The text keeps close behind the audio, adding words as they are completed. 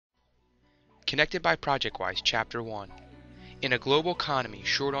Connected by ProjectWise Chapter 1. In a global economy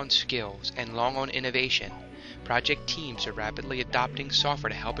short on skills and long on innovation, project teams are rapidly adopting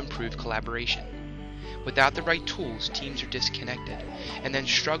software to help improve collaboration. Without the right tools, teams are disconnected and then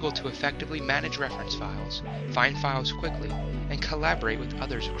struggle to effectively manage reference files, find files quickly, and collaborate with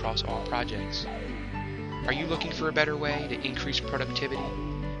others across all projects. Are you looking for a better way to increase productivity,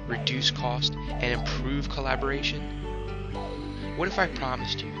 reduce cost, and improve collaboration? What if I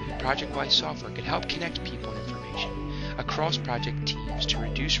promised you that ProjectWise software could help connect people and information across project teams to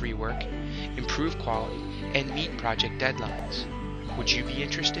reduce rework, improve quality, and meet project deadlines? Would you be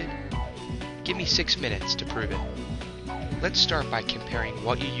interested? Give me 6 minutes to prove it. Let's start by comparing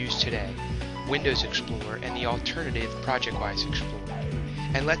what you use today, Windows Explorer and the alternative ProjectWise Explorer,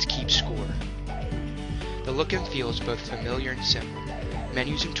 and let's keep score. The look and feel is both familiar and simple.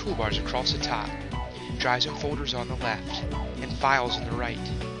 Menus and toolbars across the top, drives and folders on the left, and files on the right.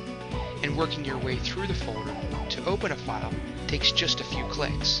 And working your way through the folder to open a file takes just a few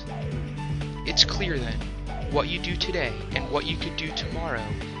clicks. It's clear then, what you do today and what you could do tomorrow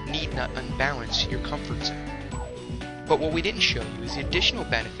need not unbalance your comfort zone. But what we didn't show you is the additional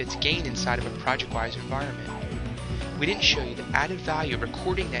benefits gained inside of a ProjectWise environment. We didn't show you the added value of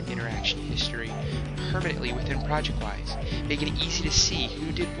recording that interaction history permanently within ProjectWise, making it easy to see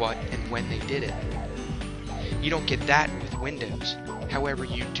who did what and when they did it. You don't get that with Windows, however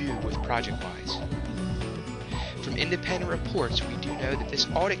you do with ProjectWise. From independent reports, we do know that this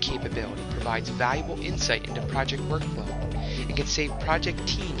audit capability provides valuable insight into project workflow and can save project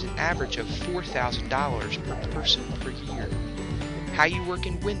teams an average of $4,000 per person per year. How you work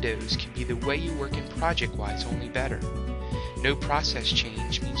in Windows can be the way you work in ProjectWise, only better. No process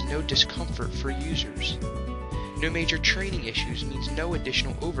change means no discomfort for users. No major training issues means no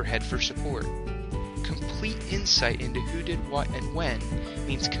additional overhead for support. Complete insight into who did what and when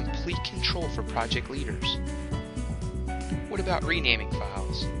means complete control for project leaders. What about renaming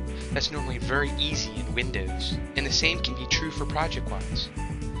files? That's normally very easy in Windows, and the same can be true for ProjectWise.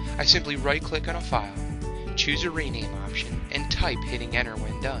 I simply right-click on a file, choose a rename option, and type, hitting enter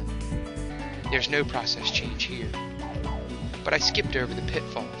when done. There's no process change here. But I skipped over the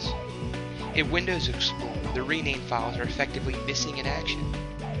pitfalls. In Windows Explorer, the rename files are effectively missing in action.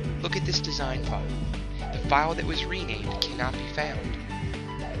 Look at this design file. The file that was renamed cannot be found.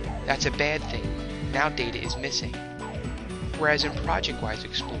 That's a bad thing. Now data is missing. Whereas in ProjectWise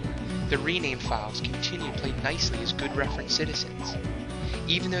Explorer, the renamed files continue to play nicely as good reference citizens.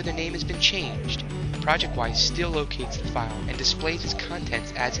 Even though the name has been changed, ProjectWise still locates the file and displays its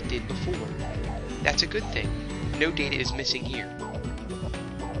contents as it did before. That's a good thing. No data is missing here.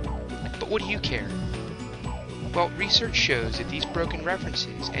 But what do you care? Well, research shows that these broken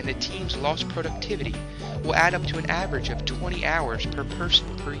references and the team's lost productivity will add up to an average of 20 hours per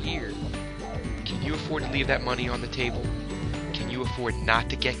person per year. Can you afford to leave that money on the table? Can you afford not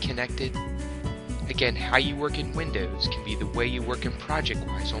to get connected? Again, how you work in Windows can be the way you work in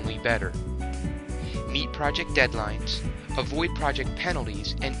ProjectWise, only better. Meet project deadlines, avoid project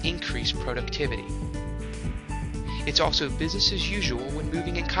penalties, and increase productivity. It's also business as usual when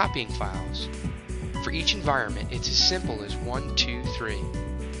moving and copying files. For each environment, it's as simple as 1, 2, 3.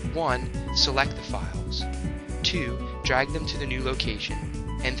 1. Select the files. 2. Drag them to the new location.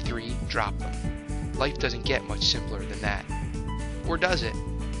 And 3. Drop them. Life doesn't get much simpler than that. Or does it?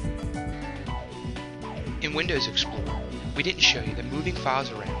 In Windows Explorer, we didn't show you that moving files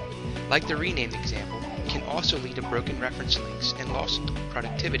around, like the renamed example, can also lead to broken reference links and lost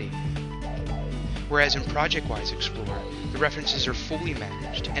productivity. Whereas in ProjectWise Explorer, the references are fully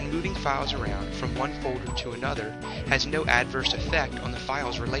managed, and moving files around from one folder to another has no adverse effect on the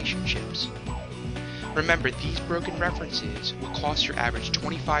file's relationships. Remember, these broken references will cost your average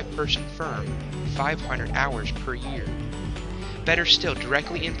 25-person firm 500 hours per year. Better still,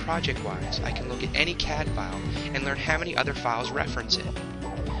 directly in ProjectWise, I can look at any CAD file and learn how many other files reference it.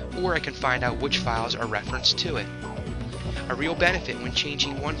 Or I can find out which files are referenced to it. A real benefit when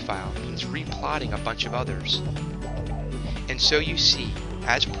changing one file means replotting a bunch of others. And so you see,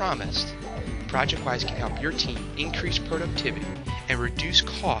 as promised, ProjectWise can help your team increase productivity and reduce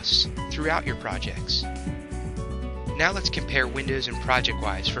costs throughout your projects. Now let's compare Windows and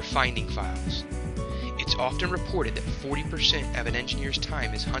ProjectWise for finding files. It's often reported that 40% of an engineer's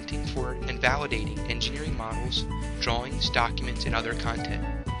time is hunting for and validating engineering models, drawings, documents, and other content.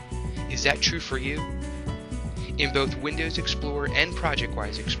 Is that true for you? In both Windows Explorer and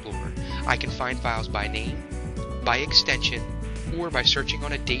ProjectWise Explorer, I can find files by name, by extension, or by searching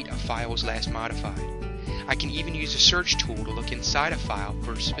on a date a file was last modified. I can even use a search tool to look inside a file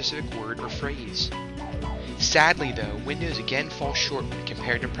for a specific word or phrase. Sadly though, Windows again falls short when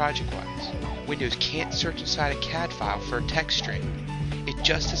compared to ProjectWise. Windows can't search inside a CAD file for a text string. It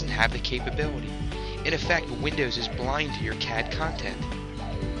just doesn't have the capability. In effect, Windows is blind to your CAD content.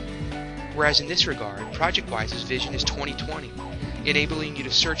 Whereas in this regard, ProjectWise's vision is 2020, enabling you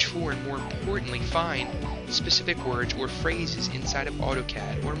to search for and more importantly find specific words or phrases inside of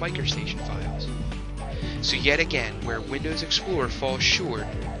AutoCAD or MicroStation files. So yet again, where Windows Explorer falls short,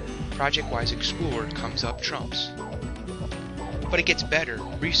 ProjectWise Explorer comes up trumps. But it gets better.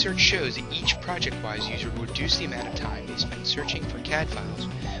 Research shows that each ProjectWise user will reduce the amount of time they spend searching for CAD files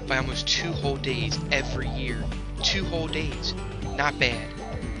by almost 2 whole days every year. 2 whole days. Not bad.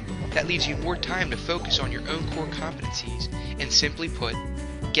 That leaves you more time to focus on your own core competencies and simply put,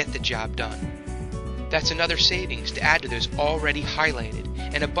 get the job done. That's another savings to add to those already highlighted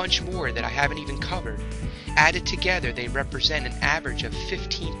and a bunch more that I haven't even covered. Added together, they represent an average of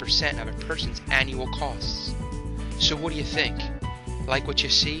 15% of a person's annual costs. So what do you think? Like what you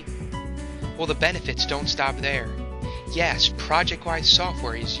see? Well, the benefits don't stop there. Yes, ProjectWise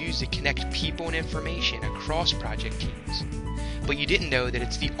software is used to connect people and information across project teams. But you didn't know that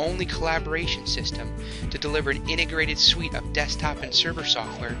it's the only collaboration system to deliver an integrated suite of desktop and server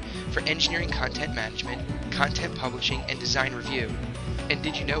software for engineering content management, content publishing, and design review. And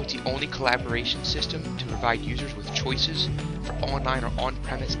did you know it's the only collaboration system to provide users with choices for online or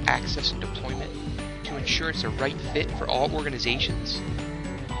on-premise access and deployment to ensure it's the right fit for all organizations?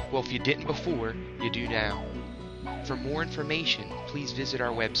 Well, if you didn't before, you do now. For more information, please visit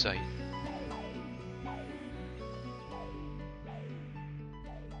our website.